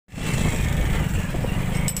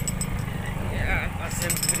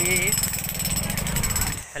please.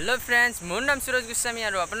 Hello friends, মোৰ নাম সুৰজ গোস্বামী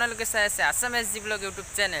আৰু আপোনালোকে চাই আছে AssamSGVlog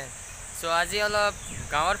YouTube channel. So আজি অলপ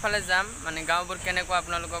গাঁৱৰ ফালে যাম, মানে গাঁওবোৰ কেনেকুৱা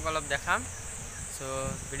আপোনালোকক অলপ দেখাম. So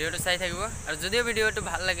ভিডিওটো চাই থাকিব আৰু যদি ভিডিওটো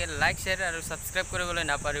ভাল লাগে লাইক শেয়াৰ আৰু সাবস্ক্ৰাইব কৰিবলৈ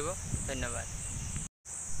নাপাহৰিব. ধন্যবাদ.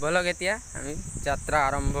 বলক এতিয়া আমি যাত্ৰা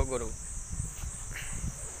আৰম্ভ কৰো.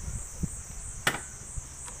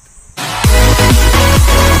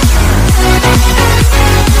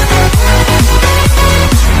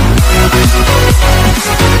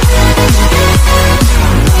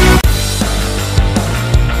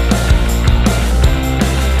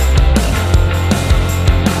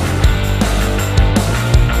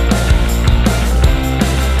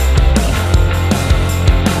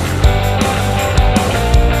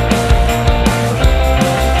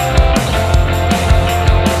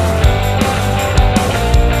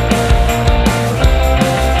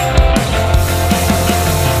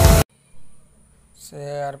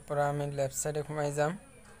 यार परा मैं लेफ्ट साइड घुमाई जाम.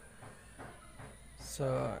 सो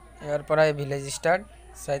यार परा विलेज स्टार्ट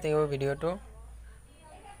चाहते वो वीडियो तो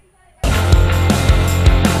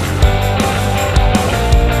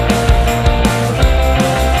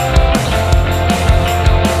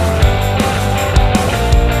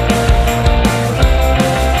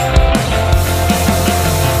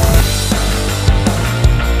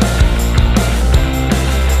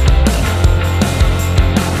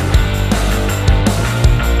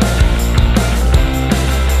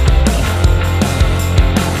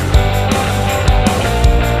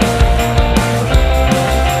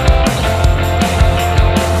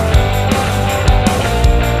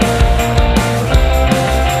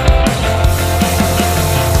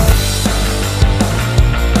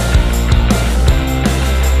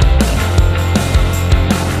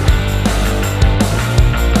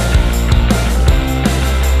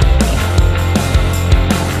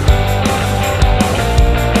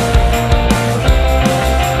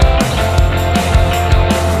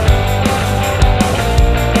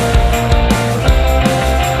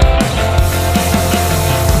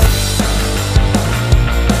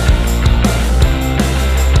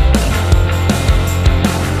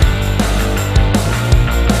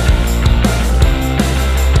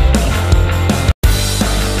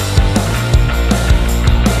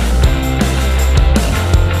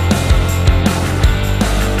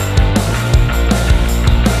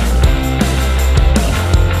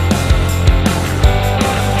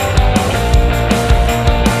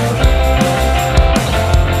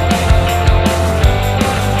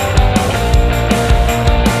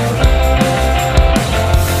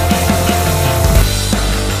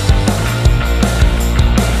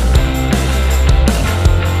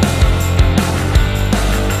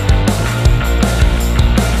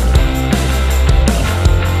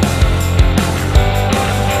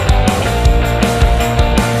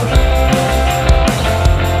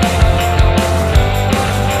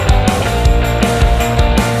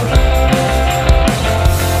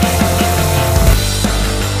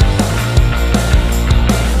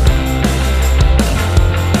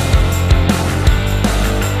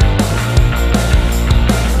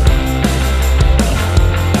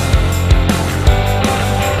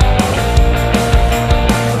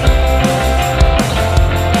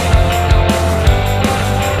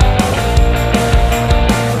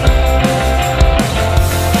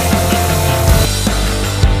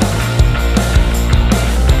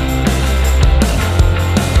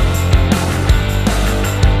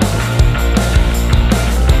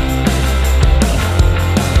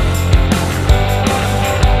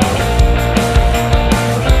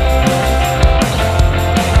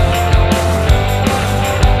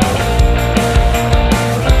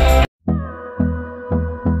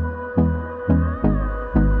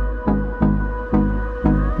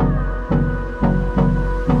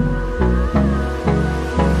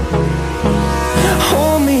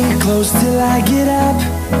till I get up.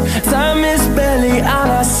 Time is barely on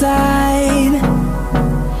our side.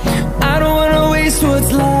 I don't wanna waste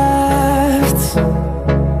what's left.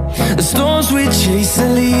 The storms we chase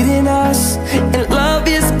are leading us, and love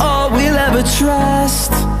is all we'll ever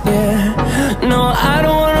trust. Yeah, no, I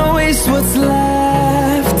don't wanna waste what's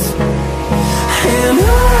left. And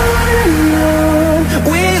on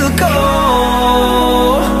we'll go,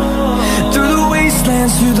 through the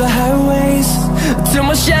wastelands, through the highways, till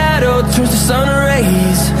my shadow turns to sun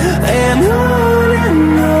rays. And on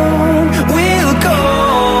we'll go,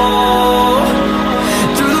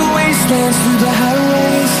 through the wastelands, through the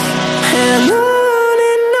highways. And on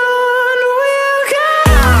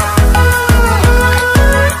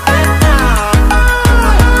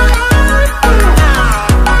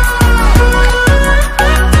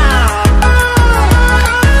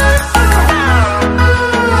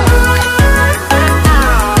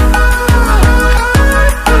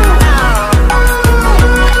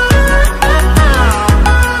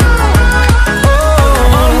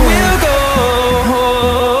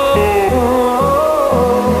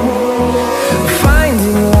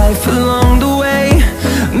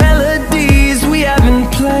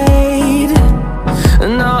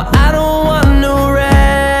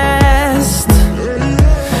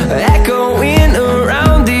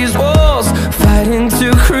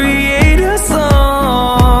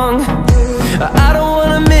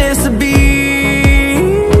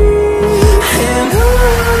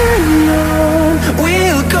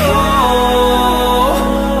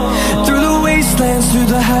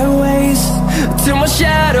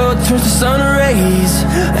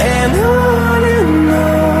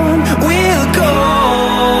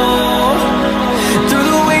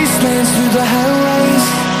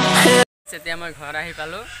এতিয়া মই ঘৰ আহি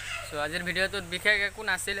পালোঁ so আজিৰ ভিডিঅ'টোত বিশেষ একো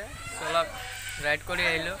নাছিলে সো অলপ ৰাইড কৰি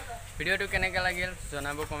আহিলোঁ ভিডিঅ'টো কেনেকৈ লাগিল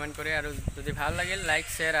জনাব কমেণ্ট কৰি আৰু যদি ভাল লাগিল লাইক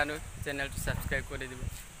শ্বেয়াৰ আৰু চেনেলটো ছাবস্ক্ৰাইব কৰি দিব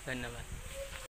ধন্যবাদ